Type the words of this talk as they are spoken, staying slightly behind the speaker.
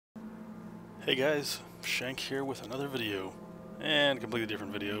Hey guys, Shank here with another video, and a completely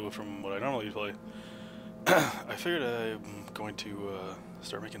different video from what I normally play. I figured I'm going to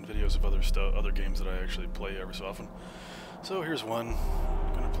start making videos of other games that I actually play every so often. So here's one.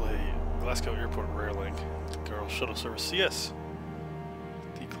 I'm going to play Glasgow Airport Rail Link, Rail Shuttle Service CS,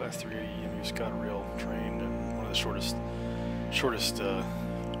 the Class 380 EMU Scott Rail train, and one of the shortest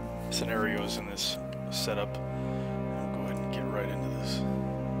scenarios in this setup. I'll go ahead and get right into this.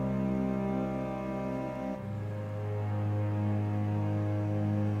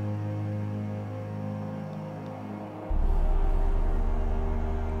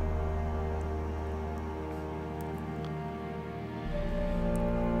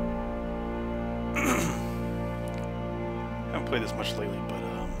 I haven't played this much lately, but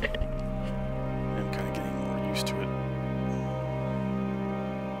I'm kind of getting more used to it.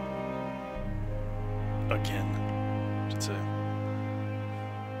 Again, I should say.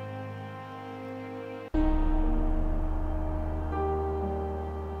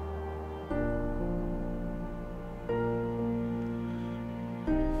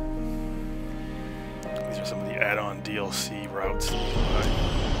 These are some of the add-on DLC routes that you can buy.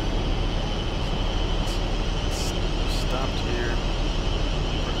 Stopped here.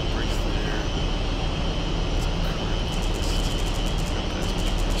 Brakes there.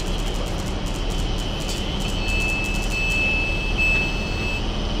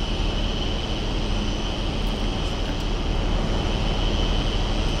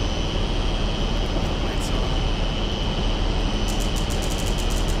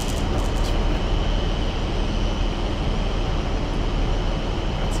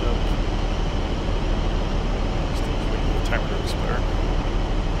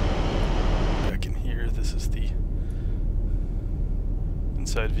 Back in here, this is the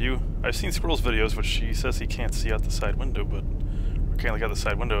inside view. I've seen Squirrel's videos, which she says he can't see out the side window, but or can't look out the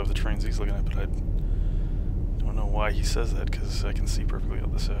side window of the trains he's looking at, but I don't know why he says that, because I can see perfectly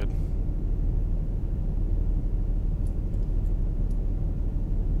out the side.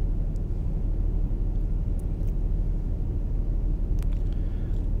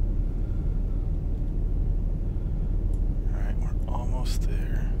 Almost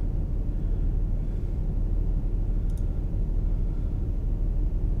there.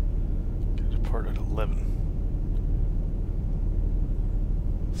 Got to depart at 11.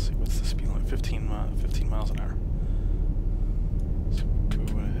 Let's see, what's the speed limit? 15 miles an hour. So we'll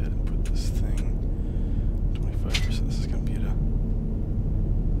go ahead and put this thing 25%. This is going to be at a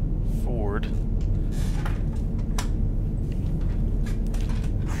Ford.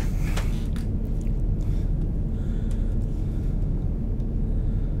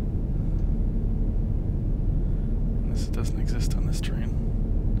 Doesn't exist on this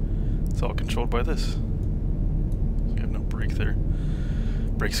train. It's all controlled by this. So you have no brake there.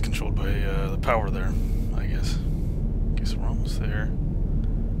 Brake's controlled by the power there, I guess. Okay, so we're almost there.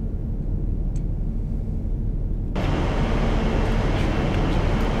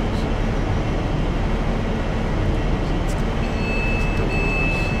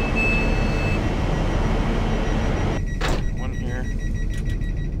 One here.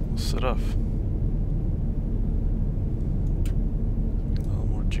 We'll set off.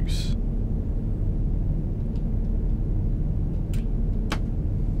 Juice.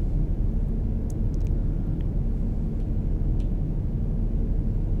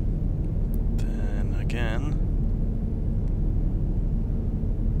 Then again.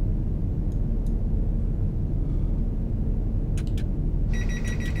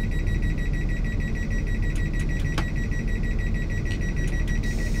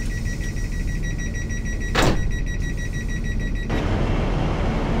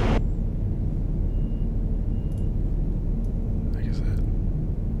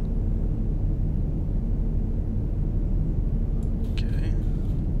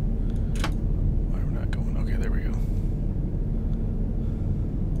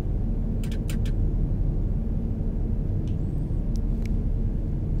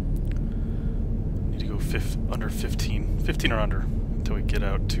 Under 15 or under until we get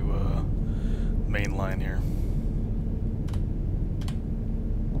out to main line here.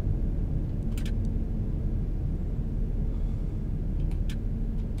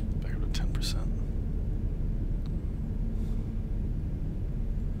 Back up to 10%.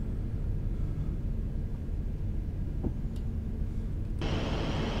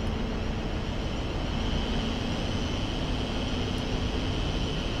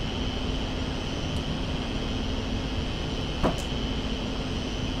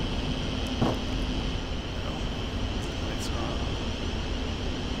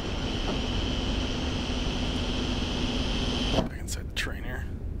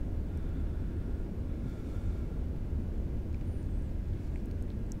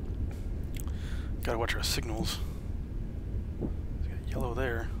 Gotta watch our signals. We got yellow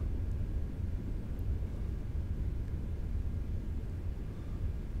there.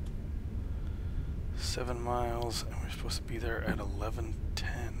 Seven miles, and we're supposed to be there at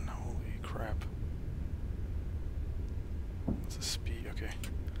 11:10. Holy crap! What's the speed? Okay,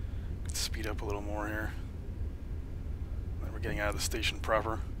 let's speed up a little more here. Then we're getting out of the station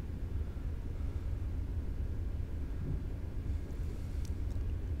proper.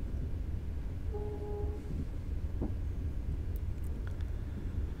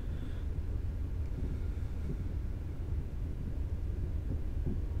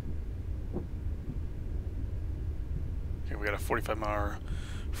 We got a 45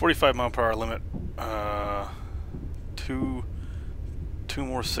 mile per hour limit. Two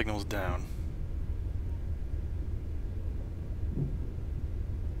more signals down.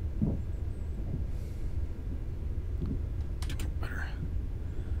 Better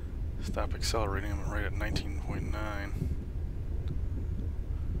stop accelerating. I'm right at 19.9.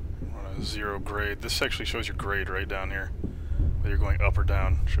 We're on a 0 grade. This actually shows your grade right down here. Whether you're going up or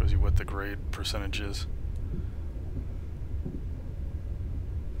down, shows you what the grade percentage is.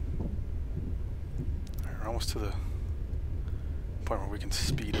 Almost to the point where we can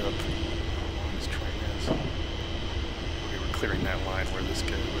speed up. I don't know how long this train is. Okay, we're clearing that line where this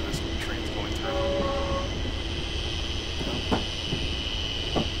train's going through.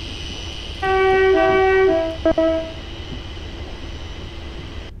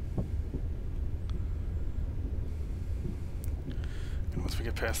 And once we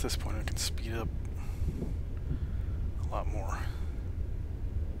get past this point, we can speed up a lot more.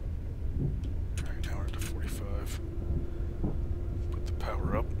 Now we're at 45. Put the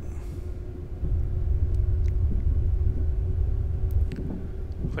power up.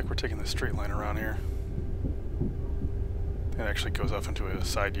 Looks like we're taking the straight line around here. It actually goes off into a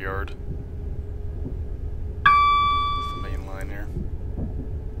side yard. It's the main line here.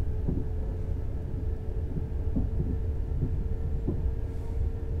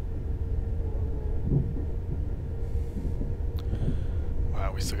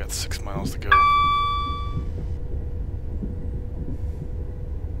 Wow, we still got 6 miles to go.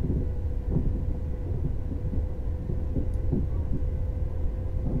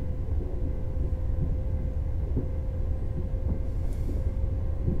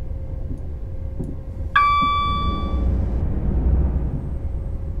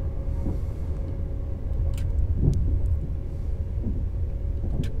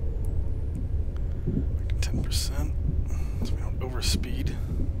 So we don't overspeed. I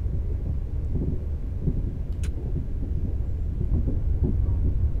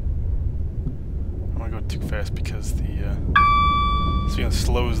don't want to go too fast because the speed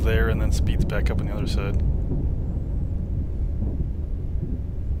slows there and then speeds back up on the other side.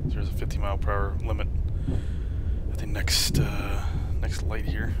 There's a 50 mile per hour limit at the next light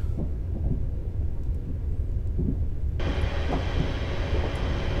here.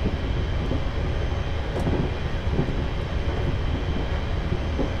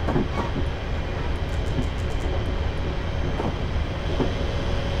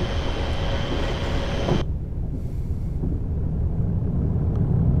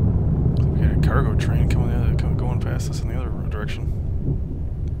 Cargo train going past us in the other direction.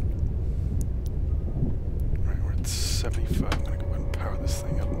 Alright, we're at 75. I'm gonna go ahead and power this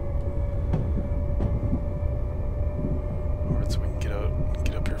thing up. Alright, so we can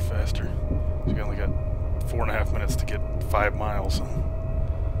get up here faster. So we only got 4.5 minutes to get 5 miles.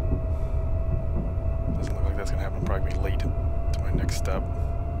 Doesn't look like that's gonna happen. I'm probably gonna be late to my next stop.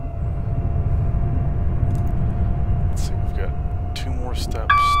 Let's see, we've got 2 more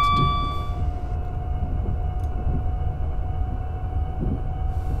steps to do.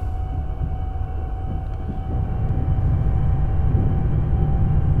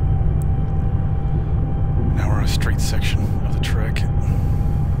 A straight section of the track.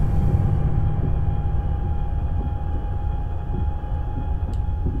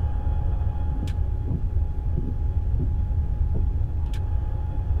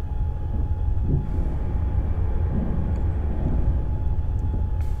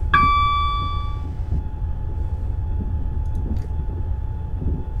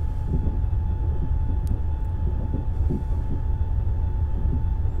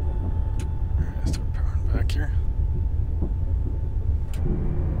 Let's start powering back here.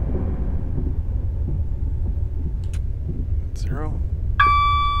 Zero.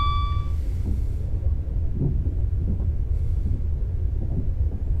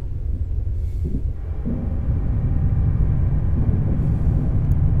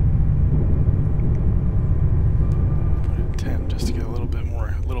 Put it at 10 just to get a little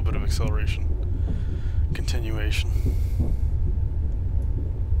bit of acceleration. continuation.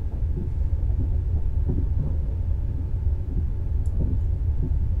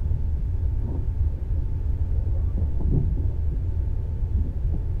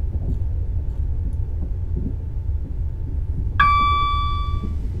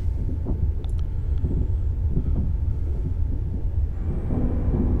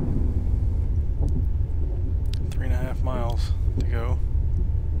 Miles to go.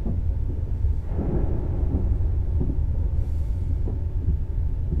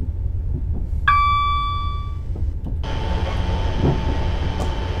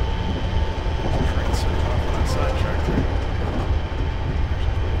 Train set off on that side track there.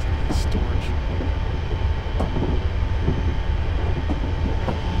 Actually, storage.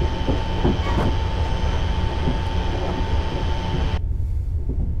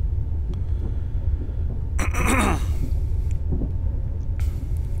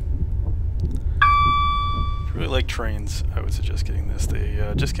 Like trains, I would suggest getting this.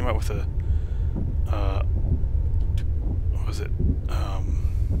 They just came out with a what was it?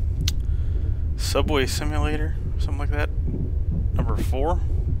 Subway Simulator, something like that. Number 4.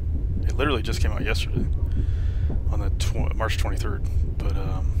 It literally just came out yesterday on the March 23rd, but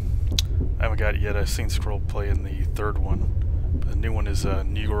I haven't got it yet. I've seen Scroll play in the 3rd one, but the new one is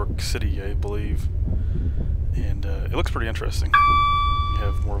New York City, I believe, and it looks pretty interesting. You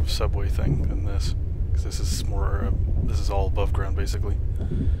have more of a subway thing than this. Because this is more, this is all above ground basically.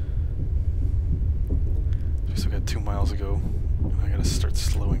 We still got 2 miles to go. I gotta start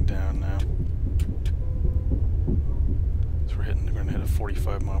slowing down now. So we're gonna hit a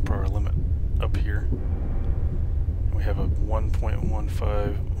 45 mile per hour limit up here. And we have a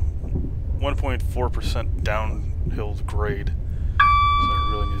 1.4% downhill grade. So I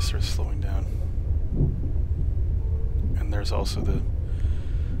really need to start slowing down. And there's also the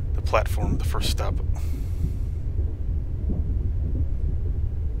platform, the first stop.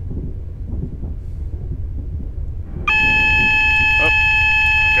 Oh, I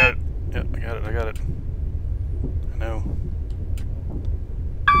got it. Yep, I got it. I know.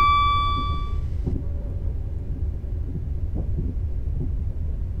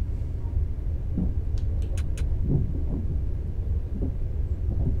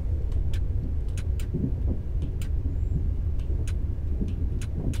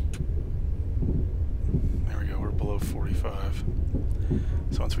 Below 45.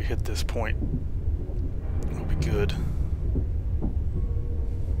 So once we hit this point, we'll be good.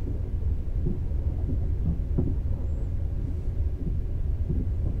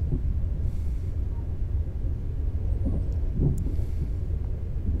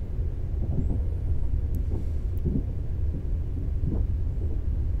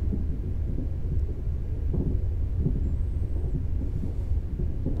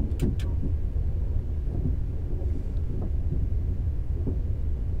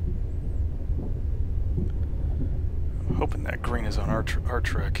 Hoping that green is on our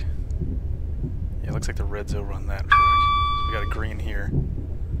track. Yeah, it looks like the red's over on that track. So we got a green here.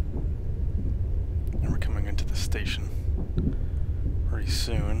 And we're coming into the station pretty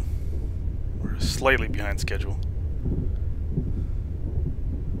soon. We're slightly behind schedule.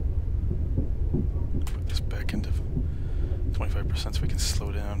 Put this back into 25% so we can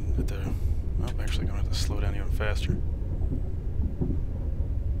slow down at the... Oh, I'm actually going to have to slow down even faster.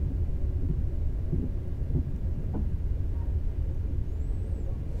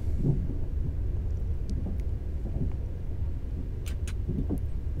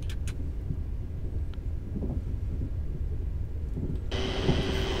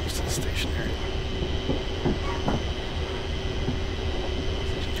 Station here.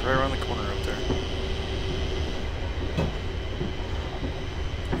 Station's right around the corner up there. You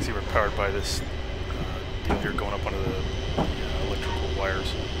can see we're powered by this deal here going up onto the electrical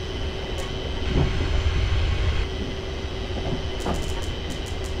wires.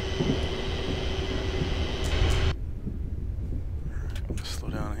 Alright, I'm gonna slow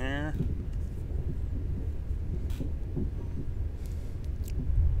down here.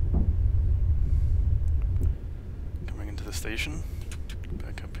 Station.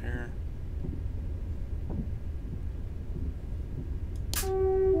 Back up here.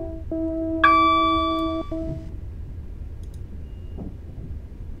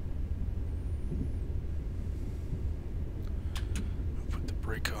 Put the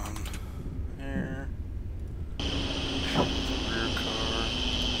brake on there. The rear car.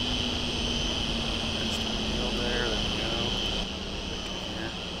 There's the wheel there. There we go. Back in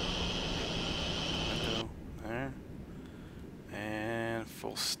here. Window there. And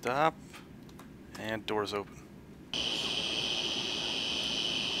full stop, and doors open.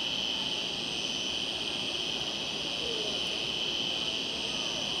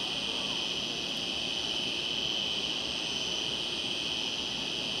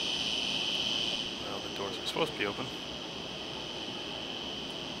 supposed to be open.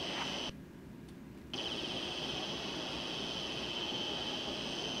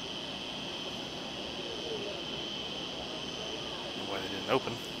 Why they didn't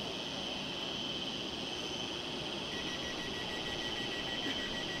open.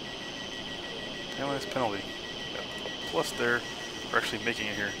 Penalty penalty. Got a plus there for actually making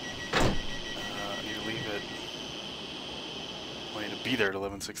it here. I need to leave it. I need to be there at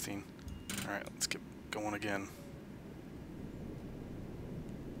 11:16. Alright, let's get going again.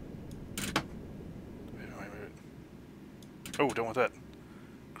 Wait. Oh, don't want that.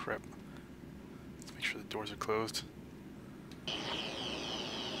 Crap. Let's make sure the doors are closed.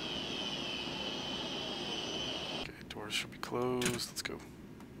 Okay, doors should be closed. Let's go.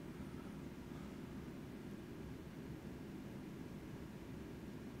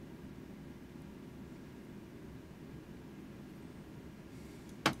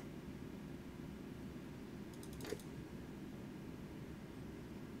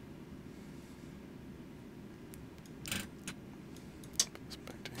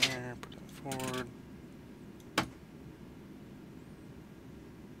 Put it forward.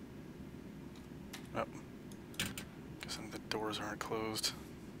 Oh. Guessing the doors aren't closed.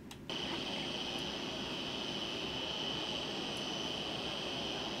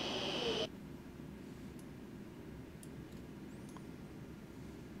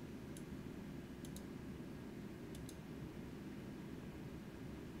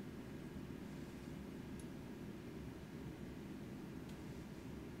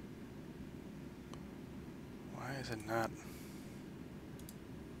 Why is it not?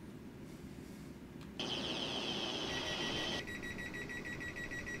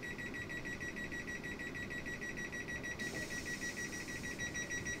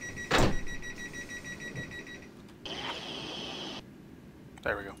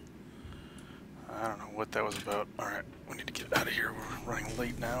 There we go. I don't know what that was about. Alright, we need to get out of here. We're running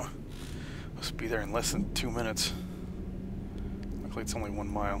late now. We'll be there in less than 2 minutes. Luckily it's only 1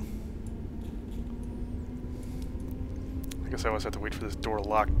 mile. I guess I always have to wait for this door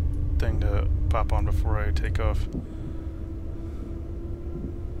lock thing to pop on before I take off.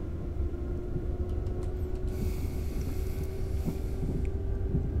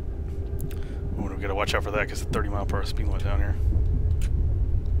 Oh, we gotta watch out for that because the 30-mile-per-hour speed limit down here.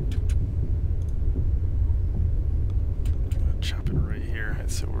 I'm gonna chop it right here.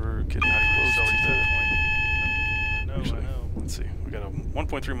 So we're getting out of close to that point. Actually, I know. Let's see. We got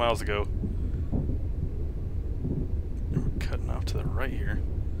 1.3 miles to go. Cutting off to the right here.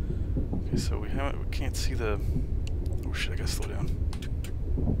 Okay, so we can't see the. Oh shit! I gotta slow down.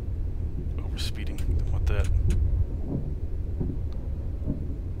 Over speeding. Don't want that.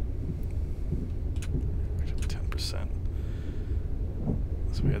 10%.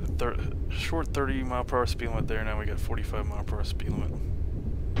 So we had the short 30-mile-per-hour speed limit there. Now we got 45-mile-per-hour speed limit.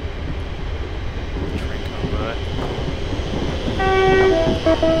 Train coming by.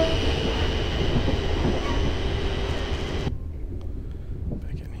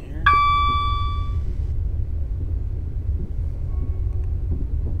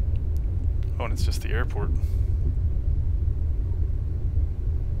 It's just the airport.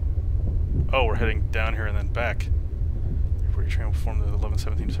 Oh, we're heading down here and then back. Airport train will perform the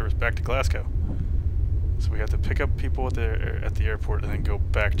 11:17 service back to Glasgow. So we have to pick up people at the airport and then go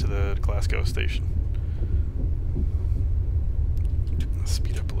back to the Glasgow station. Let's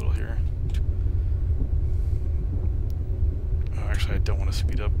speed up a little here. Oh, actually, I don't want to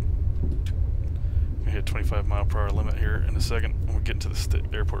speed up. I'm gonna hit 25-mile-per-hour limit here in a second when we get into the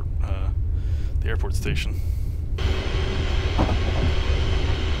airport. The airport station.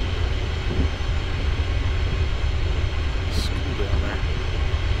 School down there.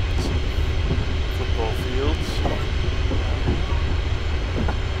 Some football fields.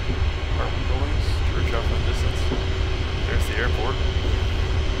 Apartment buildings. Church off in the distance. There's the airport.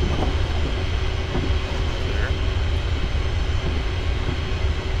 There.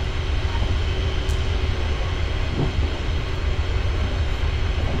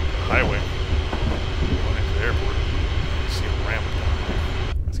 Highway. Airport. You see a ramp down there.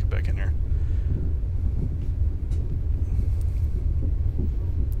 Let's get back in here.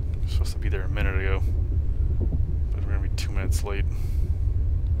 We're supposed to be there a minute ago, but we're gonna be 2 minutes late.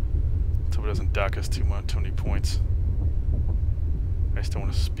 Let's hope it doesn't dock us too many points. I just don't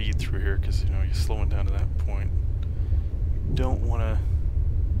want to speed through here because you're slowing down to that point. You don't want to.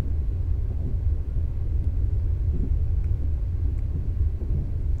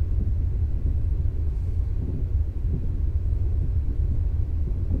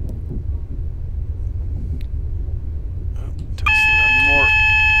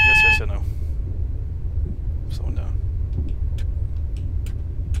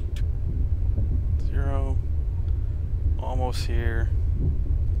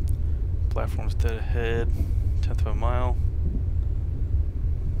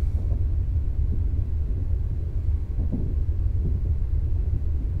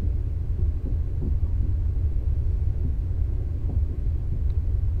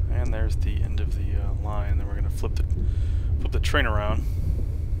 is the end of the line. Then we're going to flip the train around.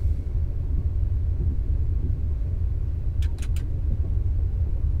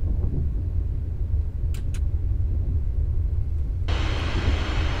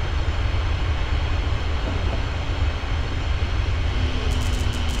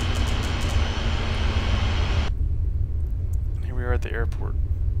 And here we are at the airport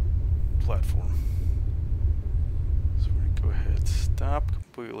platform. So we're going to go ahead, stop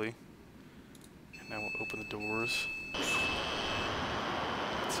completely. And now we'll open the doors.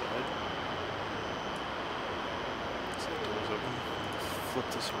 Inside. So the doors open.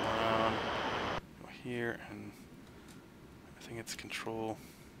 Flip this around. Go here, and I think it's control.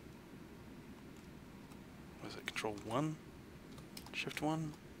 What is it? Control 1? Shift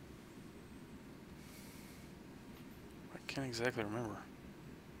 1? I can't exactly remember.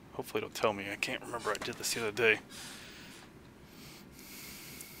 Hopefully it'll tell me. I can't remember. I did this the other day.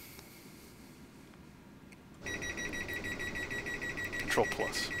 Control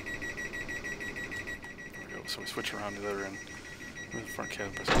plus. There we go. So we switch around to the other end. Move the front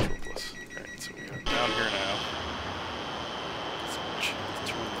cabin, press Control plus. Alright, so we are down here now. Switch.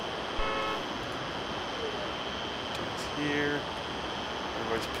 Turns here.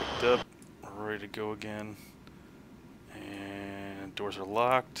 Everybody's picked up. We're ready to go again. And doors are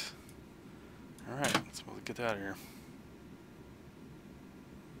locked. Alright, let's get out of here.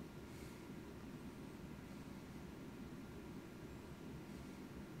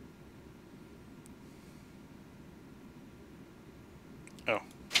 Oh,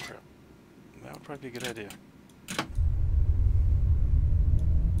 crap. That would probably be a good idea.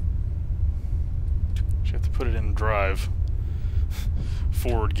 You have to put it in drive.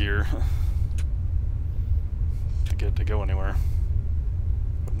 Forward gear. To get it to go anywhere.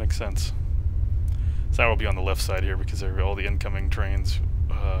 Would make sense. So now we'll be on the left side here because all the incoming trains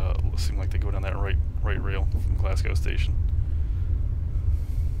seem like they go down that right rail from Glasgow Station.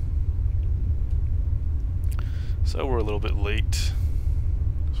 So we're a little bit late.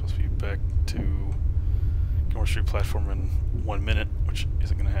 Supposed to be back to Gilmore Street platform in 1 minute, which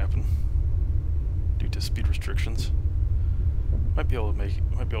isn't going to happen due to speed restrictions. Might be able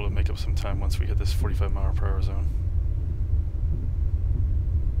to make up some time once we hit this 45-mile-per-hour zone.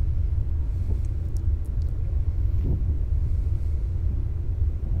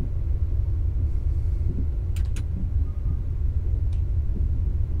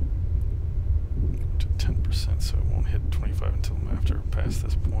 To 10%, so it won't hit 25 until after past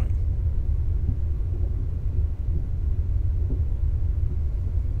this point.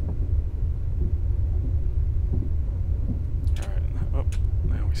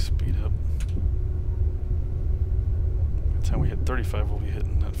 Now we speed up. By the time we hit 35, we'll be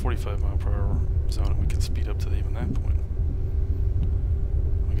hitting that 45-mile-per-hour zone, and we can speed up to even that point.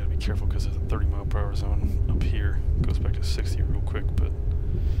 We gotta be careful because there's a 30-mile-per-hour zone up here. It goes back to 60 real quick, but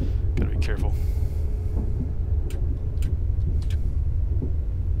gotta be careful.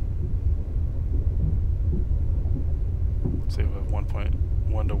 So we have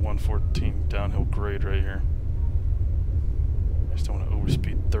 1.1 to 114 downhill grade right here. I just don't want to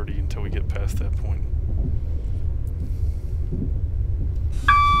overspeed 30 until we get past that point.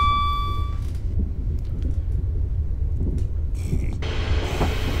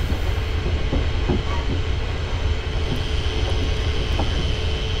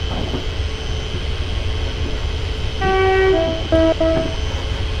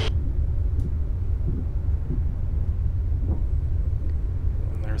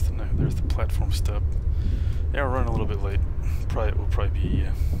 And there's the platform stop. Yeah, we're running a little bit late. We'll probably be,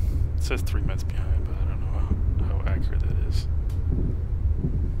 it says 3 minutes behind, but I don't know how accurate that is.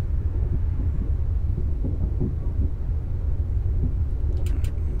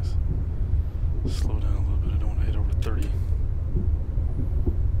 Right, slow down a little bit, I don't want to hit over 30.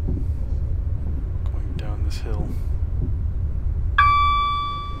 Going down this hill.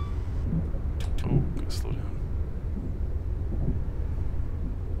 Oh, gotta slow down.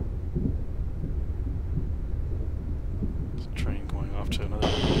 Train going off to another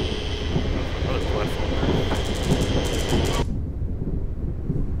platform there.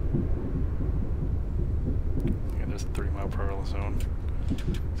 Yeah, there's a 30-mile-per-hour zone.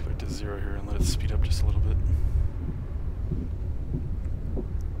 Let's go back to 0 here and let it speed up just a little bit.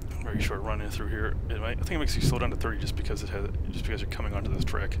 Very short run in through here. I think it makes you slow down to 30 just because you're coming onto this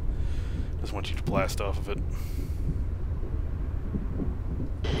track. It doesn't want you to blast off of it.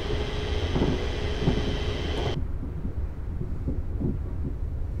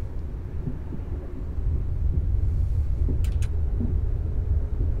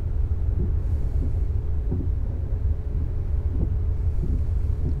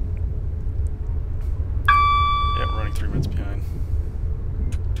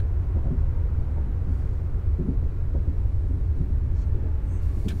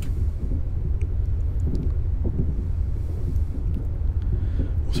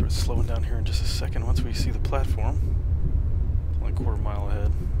 on here in just a second once we see the platform. It's only a quarter mile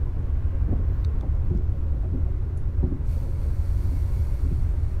ahead.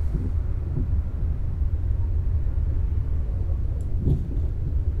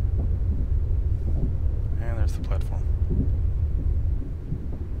 And there's the platform.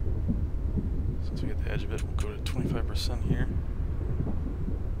 Since we get the edge of it, we'll go to 25% here.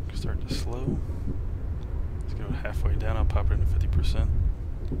 Start to slow. Let's go halfway down, I'll pop it into 50%.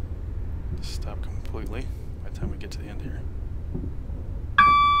 Stop completely by the time we get to the end here.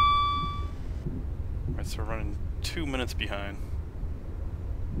 Alright, so we're running 2 minutes behind.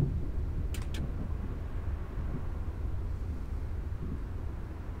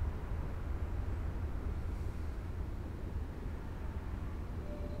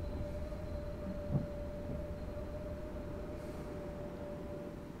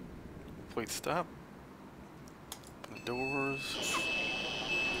 Complete stop. Open the doors.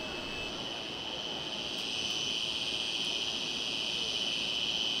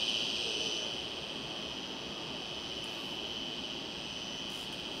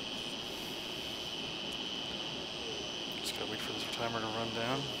 Just gotta wait for this timer to run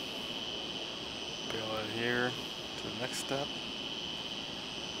down. Bail out of here to the next step.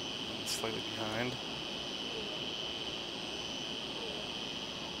 And slightly behind.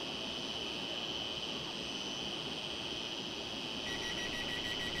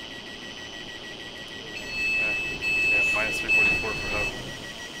 Minus 344 for how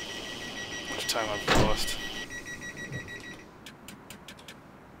much time I've lost.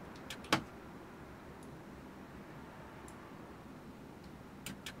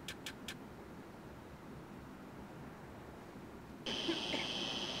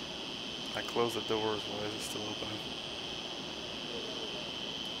 I closed the doors. Why is it still open?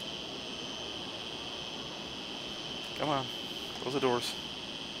 Come on, close the doors.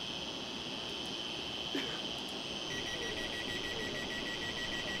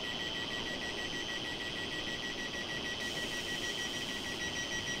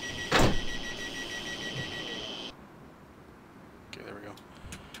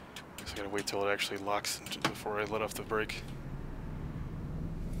 I gotta wait till it actually locks before I let off the brake.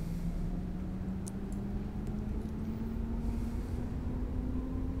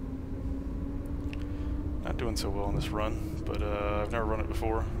 Not doing so well on this run, but I've never run it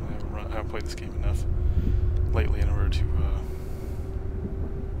before. I haven't played this game enough lately in order to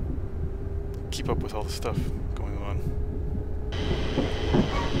keep up with all the stuff going on.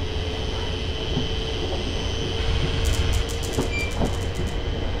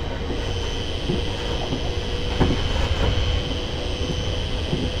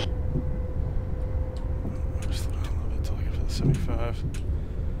 Slow down a little bit until I get to the 75.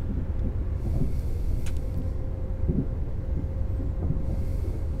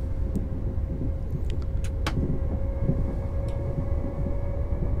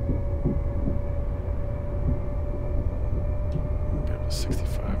 Get up to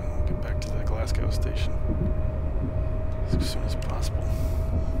 65 and then we'll get back to the Glasgow station as soon as possible.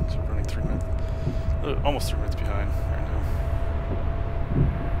 So we're running 3 minutes, almost 3 minutes behind right now.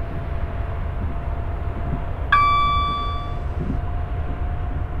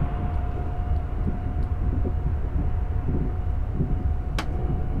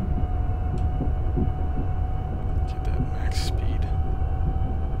 Get that max speed.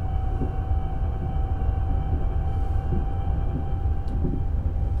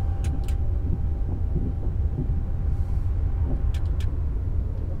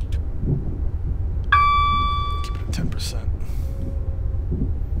 Keep it at 10%.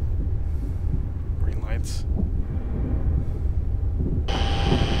 Green lights.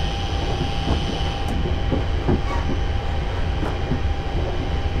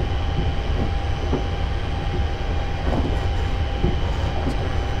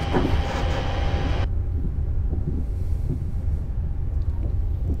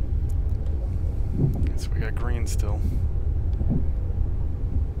 So we got green still.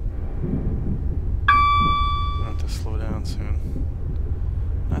 We'll have to slow down soon.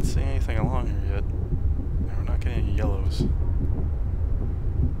 Not seeing anything along here yet. And we're not getting any yellows.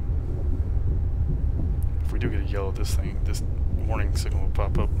 If we do get a yellow, this warning signal will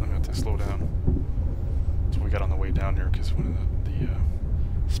pop up and I have to slow down. That's what we got on the way down here because when the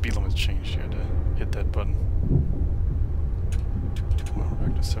speed limits changed, you had to hit that button. Well, we're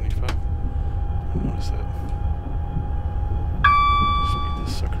back to 75. Notice that. Speed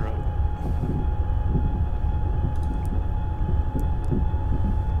this sucker up.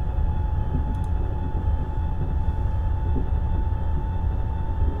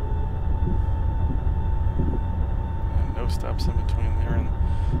 And no stops in between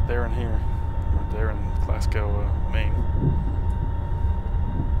there and here, or there and Glasgow, Maine.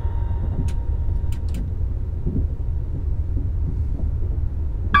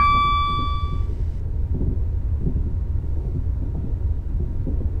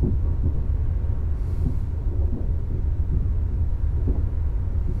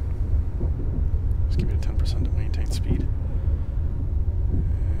 Just give it a 10% to maintain speed.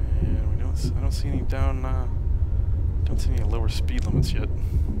 And I don't see any don't see any lower speed limits yet.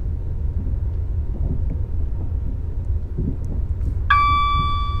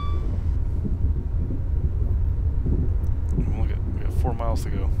 Look at, we got 4 miles to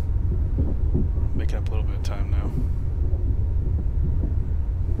go. Making up a little bit of time now.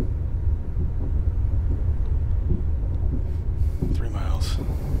 Miles.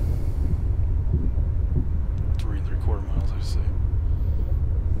 3 3/4 miles, I should say.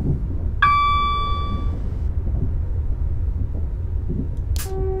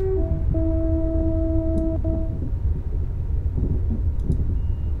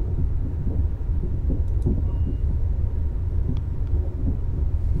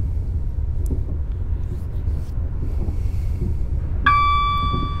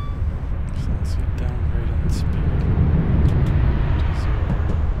 So let's get downgrade on the speed.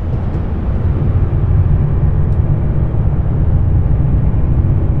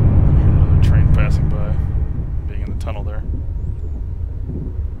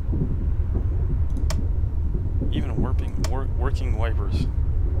 Working wipers.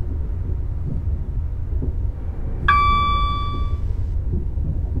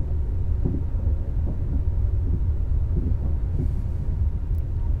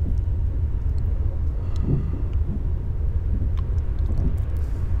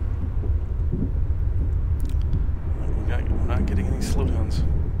 We're not getting any slowdowns.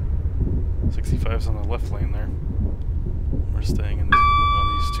 65's on the left lane there. We're staying on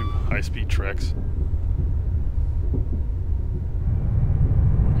these 2 high-speed tracks.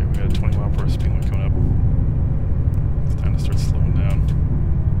 We got a 20-mile-per-hour speed limit coming up. It's time to start slowing down.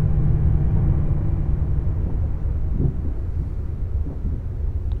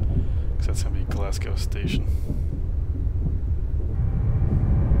 Because that's going to be Glasgow Station.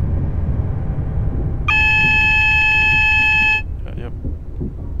 Yep.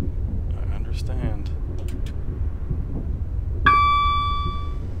 I understand.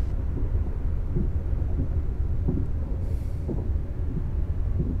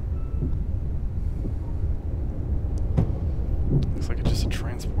 Looks like it's just a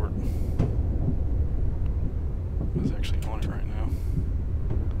transport. It's actually on it right now.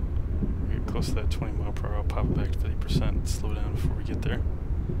 We get close to that 20 mile per hour, I'll pop it back to 50%, slow down before we get there.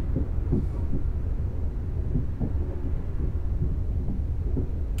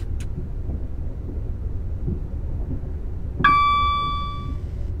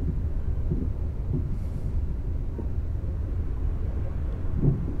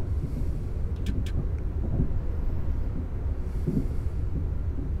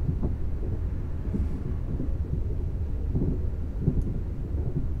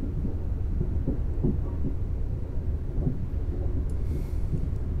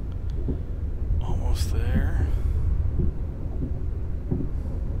 Almost there.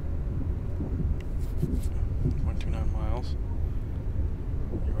 1.29 miles.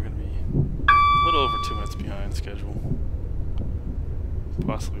 We're going to be a little over 2 minutes behind schedule.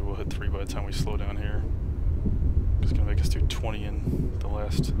 Possibly we'll hit 3 by the time we slow down here. It's going to make us do 20 in the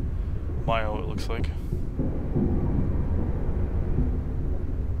last mile, it looks like.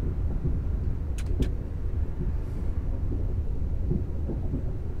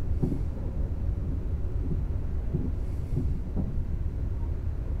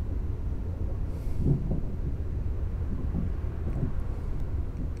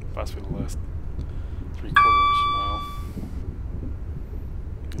 Possibly the last 3/4 mile.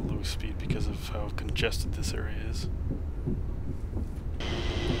 Low speed because of how congested this area is.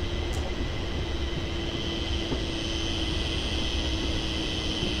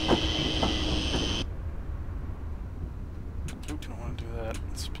 Oop, don't want to do that.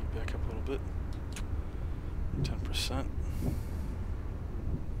 Let's speed back up a little bit. 10%.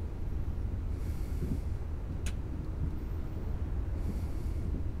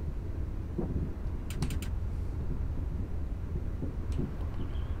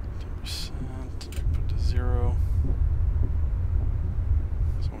 Put to 0.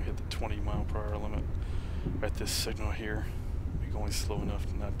 So when we hit the 20 mile per hour limit at this signal here, we can only slow enough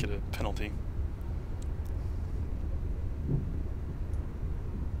to not get a penalty.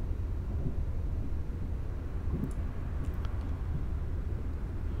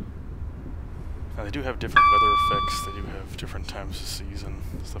 Now they do have different weather effects, they do have different times of season,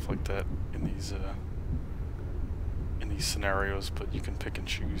 stuff like that in these scenarios, but you can pick and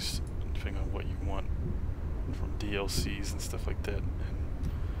choose depending on what you want from DLCs and stuff like that. And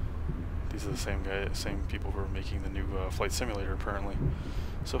these are the same people who are making the new Flight Simulator apparently.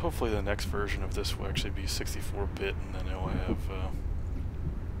 So hopefully the next version of this will actually be 64-bit, and then it'll have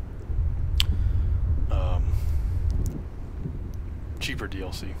cheaper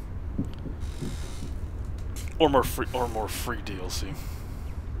DLC, or more free DLC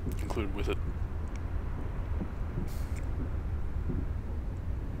included with it.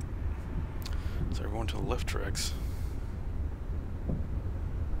 So we're going to the left tracks.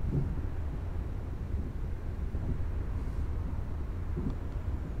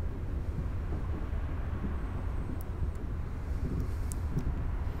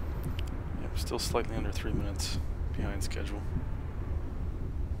 Yep, still slightly under 3 minutes behind schedule.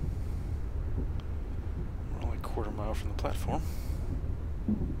 We're only a quarter mile from the platform.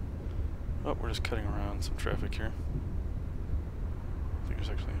 Oh, we're just cutting around some traffic here. I think there's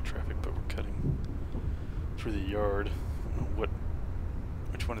actually no traffic, but we're cutting through the yard. I don't know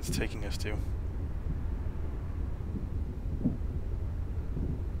which one it's taking us to.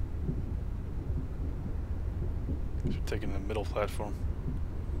 We're taking the middle platform.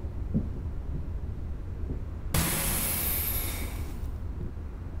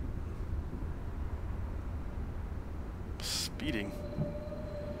 Speeding.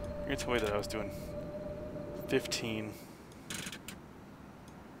 You're gonna tell me that I was doing 15.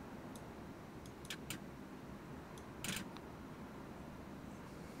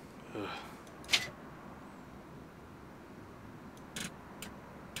 Ugh.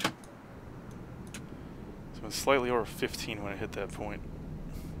 So it's slightly over 15 when I hit that point.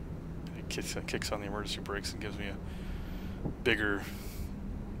 It kicks on the emergency brakes and gives me a bigger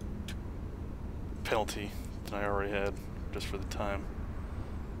penalty than I already had just for the time.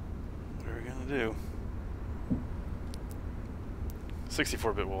 What are we gonna do?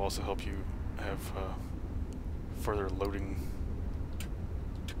 64-bit will also help you have further loading,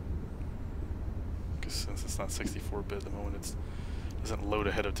 because since it's not 64-bit at the moment, it doesn't load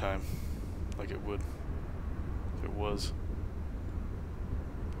ahead of time like it would if it was.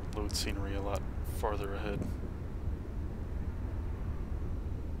 Load scenery a lot farther ahead.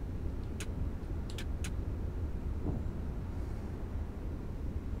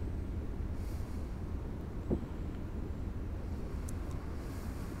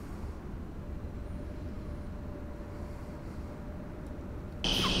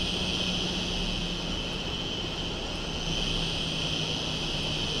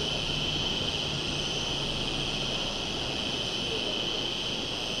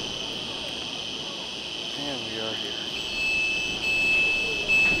 And we are here.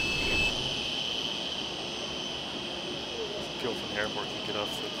 People from the airport can get off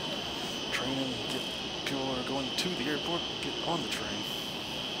the train and get people who are going to the airport get on the train.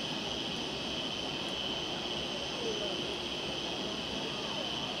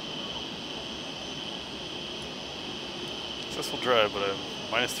 Successful drive, but I'm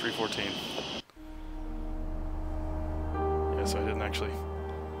minus 314. Yeah, so I didn't actually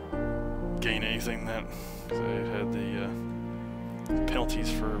gain anything that, because I had the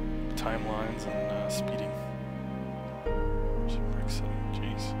penalties for timelines and speeding. Brake setting,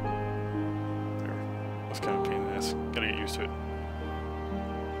 jeez. There, that's kind of a pain in the ass. Gotta get used to it.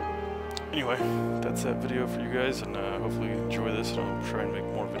 Anyway, that's that video for you guys, and hopefully you enjoy this, and I'll try and make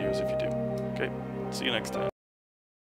more videos if you do. Okay, see you next time.